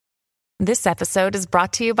This episode is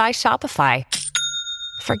brought to you by Shopify.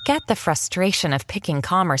 Forget the frustration of picking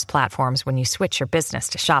commerce platforms when you switch your business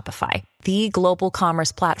to Shopify, the global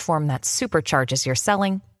commerce platform that supercharges your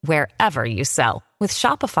selling wherever you sell. With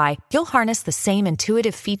Shopify, you'll harness the same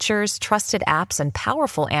intuitive features, trusted apps, and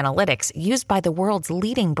powerful analytics used by the world's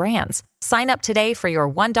leading brands. Sign up today for your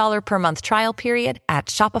 $1 per month trial period at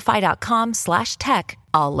shopify.com/tech,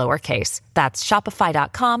 all lowercase. That's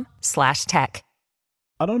shopify.com/tech.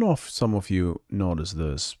 I don't know if some of you notice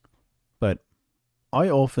this, but I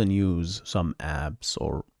often use some apps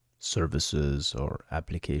or services or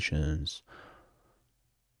applications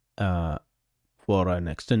for an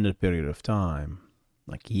extended period of time,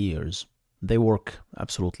 like years. They work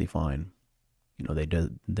absolutely fine. You know, they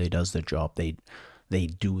does the job. They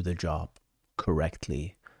do the job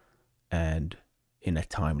correctly and in a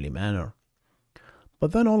timely manner.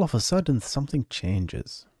 But then all of a sudden something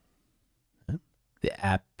changes. The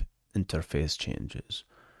app interface changes.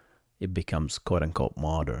 It becomes quote unquote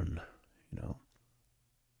modern, you know.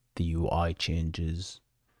 The UI changes.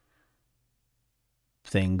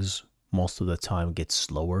 Things most of the time get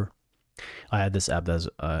slower. I had this app that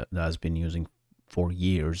I've been using for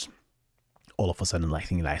years. All of a sudden, I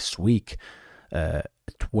think last week, it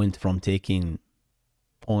went from taking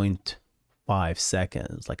 0.5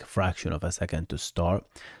 seconds, like a fraction of a second to start,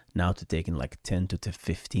 now to taking like 10 to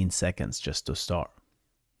 15 seconds just to start.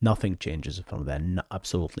 Nothing changes from that.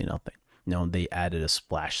 Absolutely nothing. You know, they added a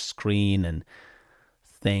splash screen and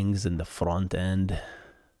things in the front end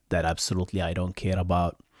that absolutely I don't care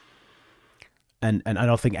about. And I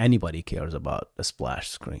don't think anybody cares about a splash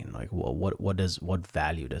screen. Like, well, what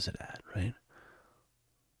value does it add, right?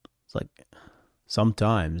 It's like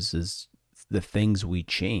sometimes is the things we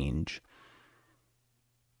change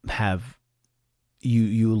have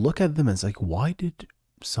you look at them and it's like, why did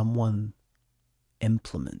someone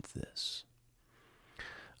implement this?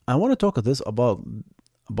 I want to talk about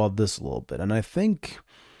this a little bit, and I think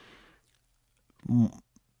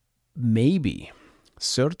maybe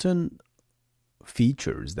certain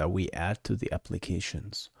features that we add to the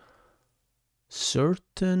applications,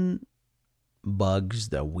 certain bugs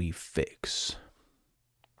that we fix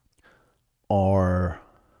are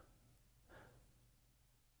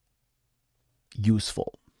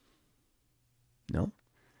useful, no?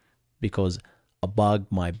 Because a bug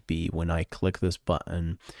might be when I click this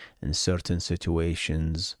button in certain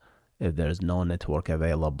situations, if there's no network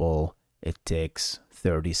available, it takes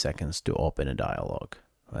 30 seconds to open a dialog,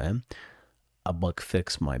 right? A bug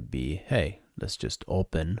fix might be, hey, let's just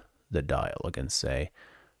open the dialog and say,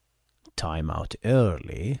 timeout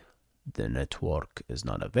early, the network is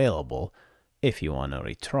not available. If you want to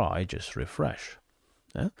retry, just refresh.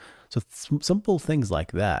 Yeah? So simple things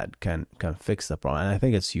like that can fix the problem. And I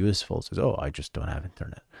think it's useful. So, I just don't have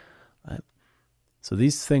internet. Right? So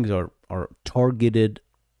these things are targeted,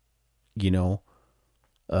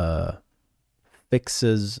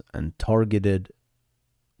 fixes and targeted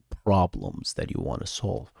problems that you want to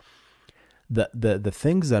solve. The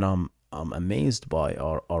things that I'm amazed by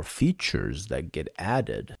are features that get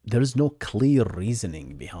added. There's no clear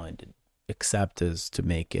reasoning behind it, except as to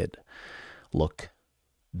make it look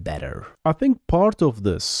better. I think part of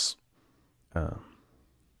this, the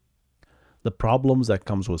problems that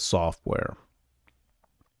comes with software,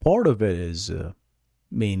 part of it is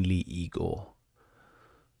mainly ego.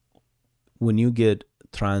 When you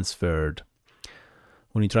transfer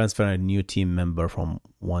a new team member from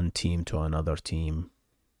one team to another team,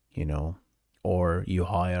 or you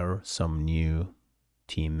hire some new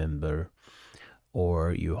team member,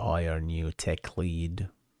 or you hire a new tech lead,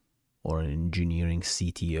 or an engineering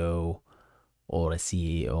CTO, or a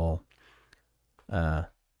CEO,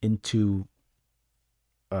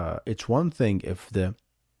 it's one thing if the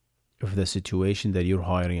situation that you're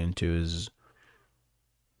hiring into is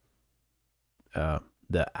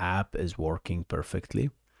the app is working perfectly,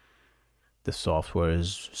 the software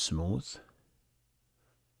is smooth,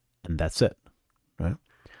 and that's it, right?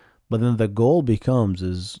 But then the goal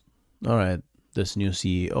becomes all right, this new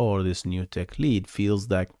CEO or this new tech lead feels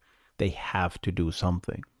that they have to do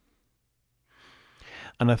something.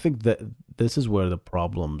 And I think that this is where the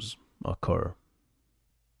problems occur.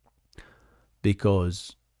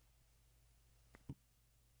 Because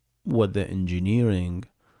what the engineering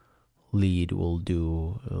lead will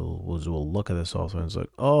do will look at the software and it's like,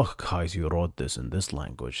 oh, guys, you wrote this in this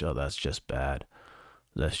language. Oh, that's just bad.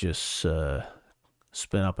 Let's just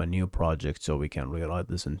spin up a new project so we can rewrite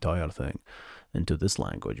this entire thing into this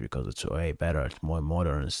language because it's way better, it's more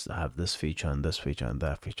modern, it's have this feature and this feature and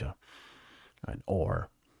that feature. Right? Or,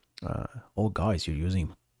 oh, guys, you're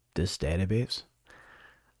using this database?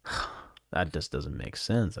 That just doesn't make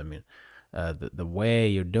sense. I mean, the way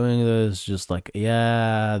you're doing this, just like,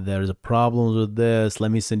 yeah, there's a problem with this.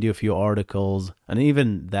 Let me send you a few articles. And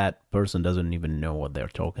even that person doesn't even know what they're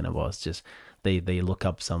talking about. It's just they look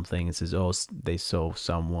up something and says, oh, they saw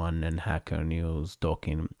someone in Hacker News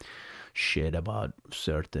talking shit about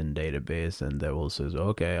certain database, and they will says,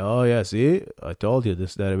 okay, oh yeah, see, I told you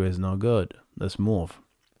this database is not good. Let's move.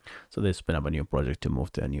 So they spin up a new project to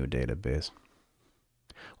move to a new database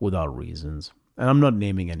without reasons. And I'm not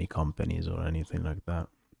naming any companies or anything like that.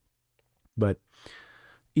 But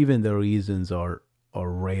even the reasons are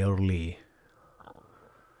rarely,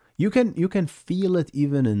 you can feel it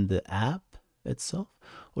even in the app itself,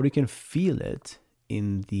 or you can feel it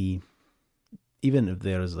in the, even if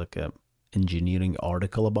there is like a engineering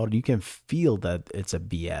article about it, you can feel that it's a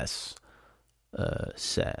BS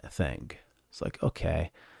thing. It's like,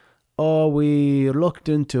 okay, oh, we looked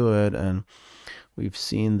into it and we've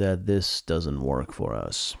seen that this doesn't work for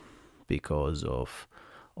us because of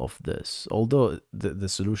this. Although the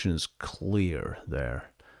solution is clear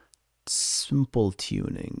there, simple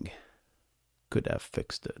tuning could have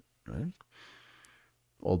fixed it, right?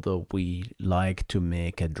 Although we like to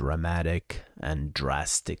make a dramatic and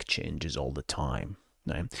drastic changes all the time,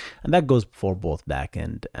 right? And that goes for both back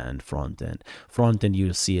end and front end. Front end,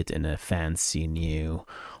 you'll see it in a fancy new,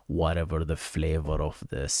 whatever the flavor of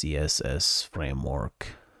the CSS framework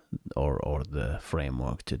or the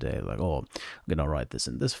framework today. Like, oh, I'm gonna write this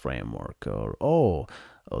in this framework, or oh,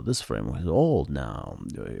 this framework is old now.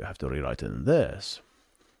 You have to rewrite it in this.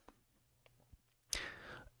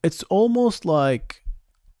 It's almost like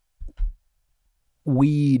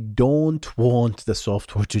we don't want the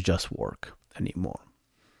software to just work anymore.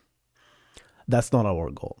 That's not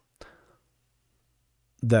our goal.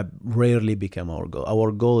 That rarely become our goal.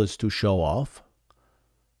 Our goal is to show off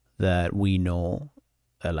that we know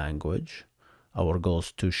a language. Our goal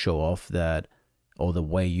is to show off that, oh, the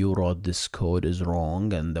way you wrote this code is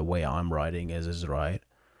wrong and the way I'm writing is right.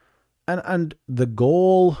 And the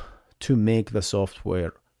goal to make the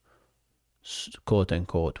software quote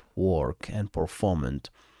unquote work and performant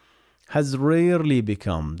has rarely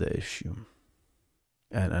become the issue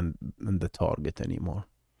and the target anymore.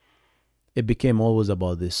 It became always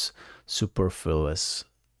about this superfluous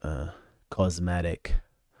cosmetic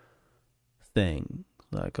thing,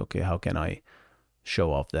 like, okay, how can I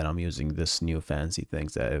show off that I'm using this new fancy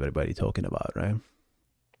things that everybody talking about, right?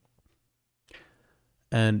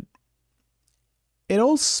 And it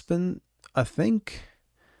all been, I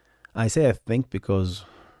say I think because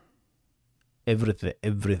every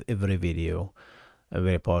video,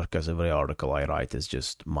 every podcast, every article I write is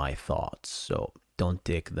just my thoughts. So don't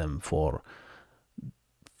take them for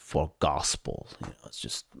gospel. It's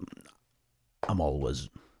just, I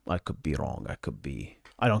could be wrong. I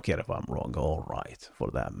don't care if I'm wrong or right, for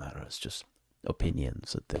that matter. It's just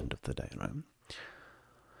opinions at the end of the day, right?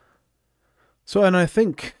 So, and I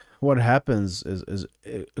think what happens is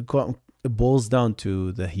it boils down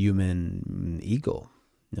to the human ego,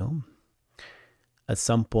 At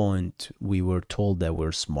some point, we were told that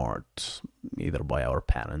we're smart, either by our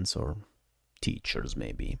parents or teachers,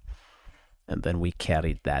 maybe. And then we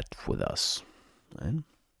carried that with us. Right?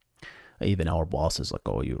 Even our boss is like,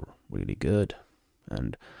 oh, you're really good.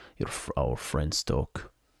 And our friends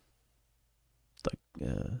talk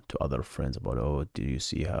to other friends about, oh, do you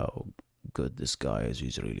see how good this guy is?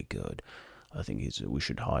 He's really good. I think we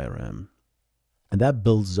should hire him. And that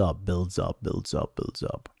builds up.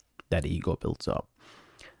 That ego builds up.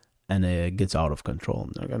 And it gets out of control.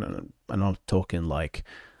 I'm not talking like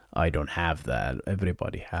I don't have that.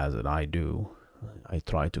 Everybody has it. I do. I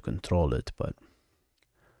try to control it, but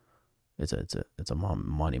it's a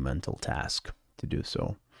monumental task to do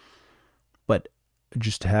so. But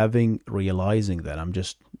just realizing that I'm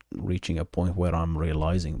just reaching a point where I'm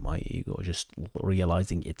realizing my ego, just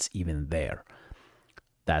realizing it's even there.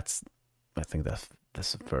 I think that's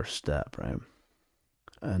the first step, right?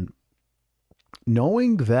 And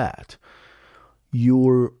knowing that,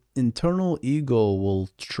 your internal ego will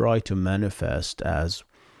try to manifest as,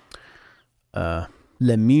 let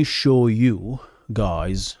me show you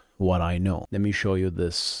guys what I know. Let me show you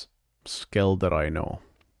this skill that I know.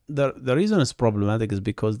 The reason it's problematic is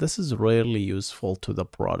because this is rarely useful to the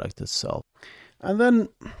product itself. And then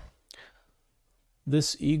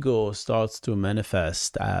this ego starts to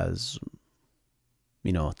manifest as,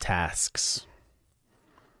 tasks,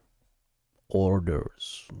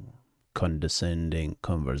 orders, condescending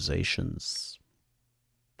conversations.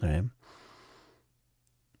 Right?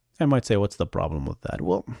 I might say, what's the problem with that?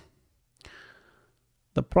 Well,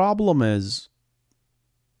 the problem is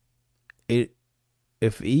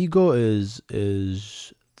if ego is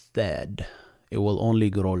fed, it will only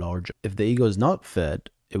grow larger. If the ego is not fed,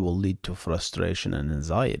 it will lead to frustration and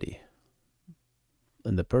anxiety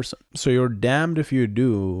in the person. So you're damned if you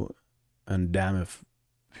do and damn if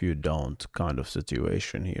you don't kind of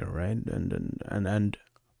situation here, right? And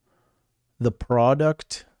the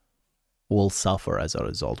product will suffer as a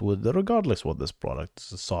result, with regardless what this product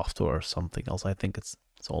is, software or something else. I think it's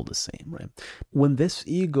all the same, right? When this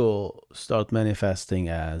ego start manifesting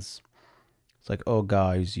as, it's like, oh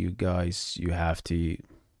guys, you have to,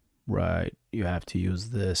 right, you have to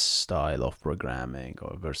use this style of programming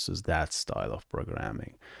or versus that style of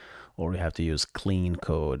programming, or you have to use clean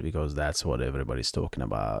code because that's what everybody's talking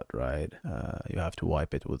about, right? You have to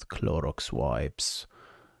wipe it with Clorox wipes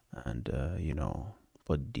and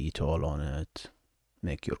put Dettol on it,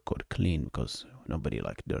 make your code clean because nobody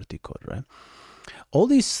like dirty code, right? All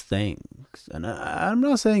these things, and I'm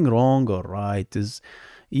not saying wrong or right, is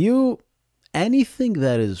anything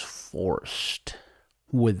that is forced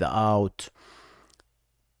without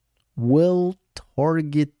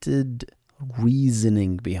well-targeted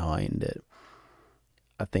reasoning behind it,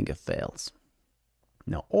 I think it fails.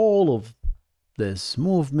 Now, all of this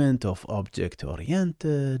movement of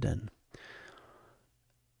object-oriented and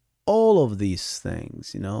all of these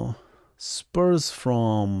things, spurs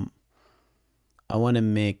from, I want to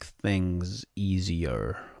make things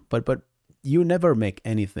easier, but you never make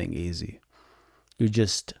anything easy. You're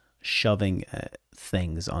just shoving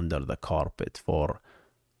things under the carpet for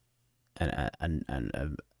and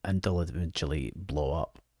until it eventually blow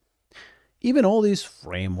up. Even all these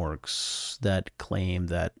frameworks that claim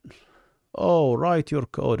that, oh, write your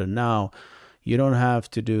code and now you don't have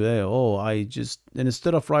to do that. Oh,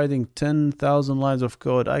 instead of writing 10,000 lines of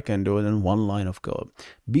code, I can do it in one line of code.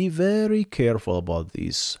 Be very careful about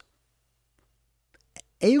these.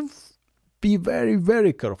 Be very,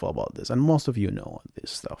 very careful about this. And most of you know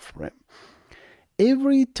this stuff, right?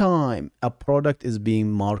 Every time a product is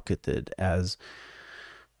being marketed as,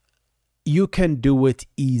 you can do it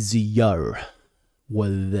easier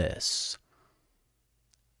with this,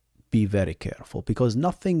 be very careful, because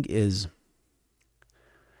nothing is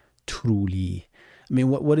truly,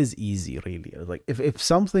 what is easy really? Like if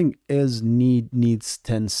something needs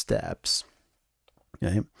 10 steps,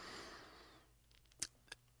 okay,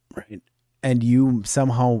 right, and you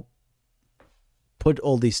somehow put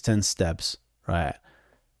all these 10 steps, right,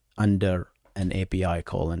 under an API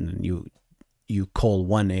call, and you call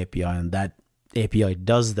one API and that API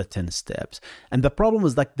does the 10 steps. And the problem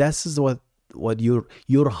is, like, this is what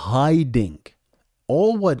you're hiding.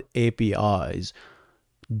 All what APIs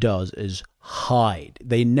does is hide.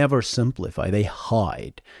 They never simplify, they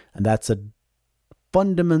hide. And that's a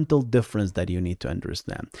fundamental difference that you need to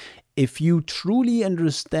understand. If you truly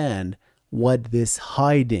understand what this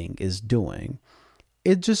hiding is doing,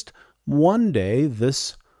 it just one day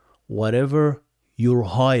this whatever you're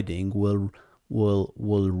hiding will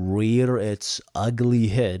rear its ugly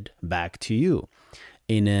head back to you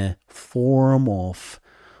in a form of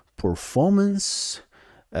performance,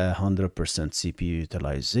 100% CPU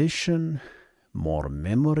utilization, more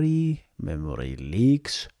memory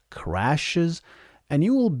leaks, crashes, and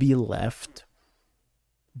you will be left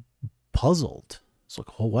puzzled. It's like,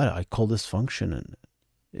 oh, what? I call this function and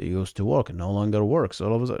it goes to work and no longer works.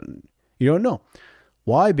 All of a sudden, you don't know.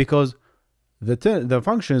 Why? Because the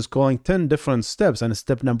function is calling 10 different steps and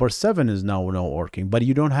step number 7 is now not working, but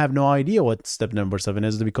you don't have no idea what step number 7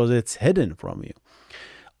 is because it's hidden from you.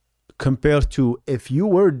 Compared to if you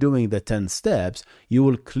were doing the 10 steps, you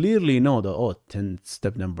will clearly know that,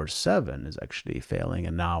 step number 7 is actually failing,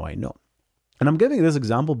 and now I know. And I'm giving this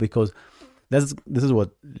example because this is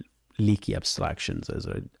what leaky abstractions is.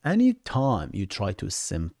 Right? Any time you try to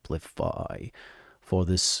simplify for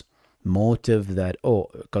this motive that,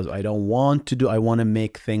 because I want to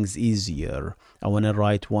make things easier, I want to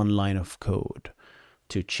write one line of code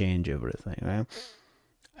to change everything, right?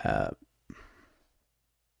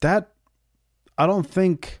 That, I don't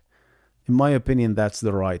think, in my opinion, that's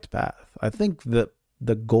the right path. I think that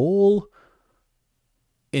the goal,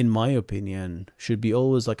 in my opinion, should be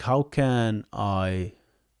always like, how can I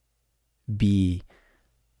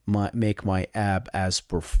make my app as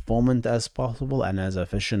performant as possible and as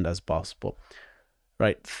efficient as possible,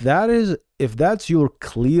 right? If that's your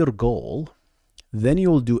clear goal, then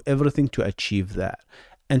you'll do everything to achieve that.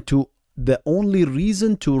 And the only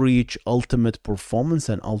reason to reach ultimate performance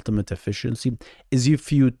and ultimate efficiency is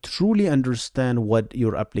if you truly understand what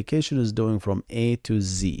your application is doing from A to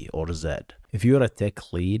Z or Z. If you're a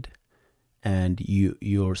tech lead and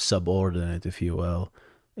your subordinate, if you will,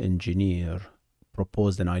 engineer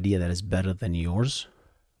proposed an idea that is better than yours,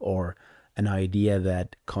 or an idea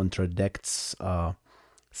that contradicts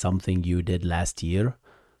something you did last year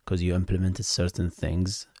because you implemented certain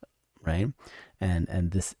things, right?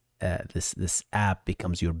 And this app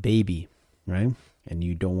becomes your baby, right? And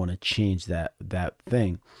you don't want to change that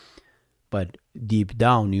thing, but deep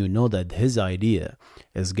down you know that his idea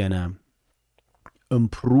is gonna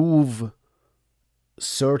improve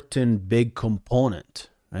certain big component,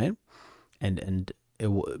 right? And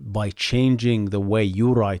by changing the way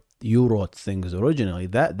you wrote things originally,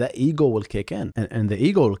 that ego will kick in, and the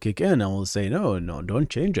ego will kick in and will say, no, don't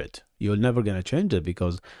change it. You're never gonna change it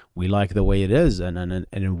because we like the way it is, and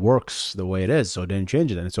it works the way it is. So don't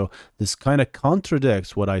change it. And so this kind of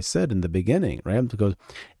contradicts what I said in the beginning, right? Because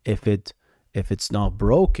if it's not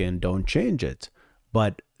broken, don't change it.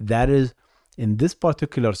 But that is, in this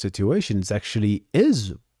particular situation, it actually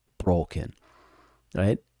is broken,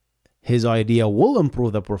 right? His idea will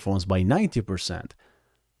improve the performance by 90%,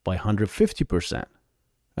 by 150%,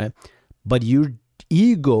 right? But your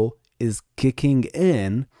ego is kicking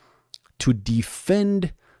in to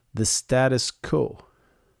defend the status quo,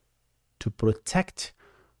 to protect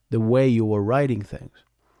the way you were writing things.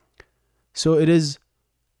 So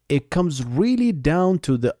it comes really down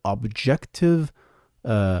to the objective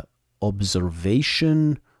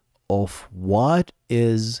observation of what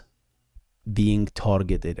is being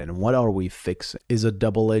targeted and what are we fixing. Is a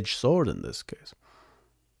double-edged sword in this case.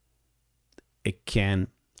 It can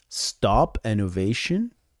stop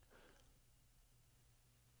innovation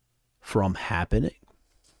from happening.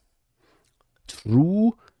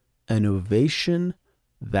 True innovation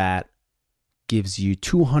that gives you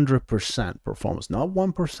 200% performance, not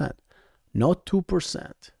 1%, not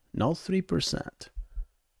 2%, not 3%,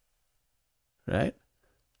 right?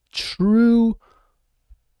 True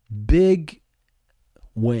big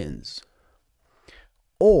wins.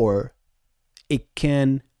 Or it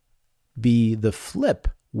can be the flip,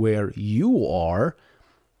 where you are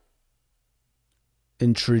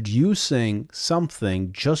introducing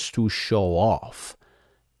something just to show off,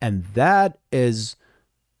 and that is,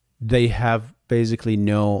 they have basically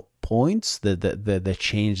no points. The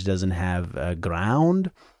change doesn't have a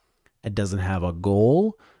ground. It doesn't have a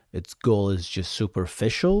goal. Its goal is just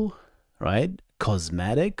superficial, right?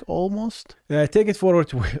 Cosmetic almost. Take it forward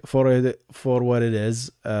for what it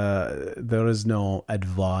is. There is no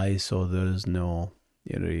advice, or there is no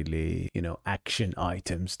really action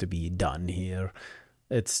items to be done here.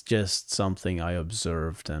 It's just something I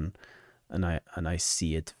observed, and I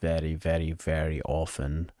see it very, very, very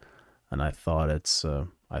often, and I thought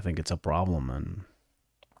I think it's a problem, and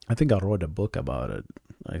I think I wrote a book about it.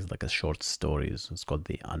 It's like a short stories. It's called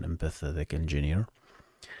The Unempathetic Engineer.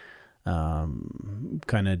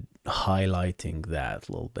 Kind of highlighting that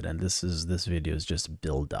a little bit, and this video is just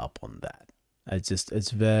build up on that.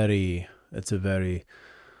 It's very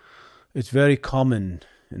common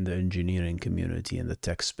in the engineering community, in the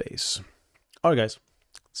tech space. All right, guys,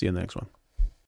 see you in the next one.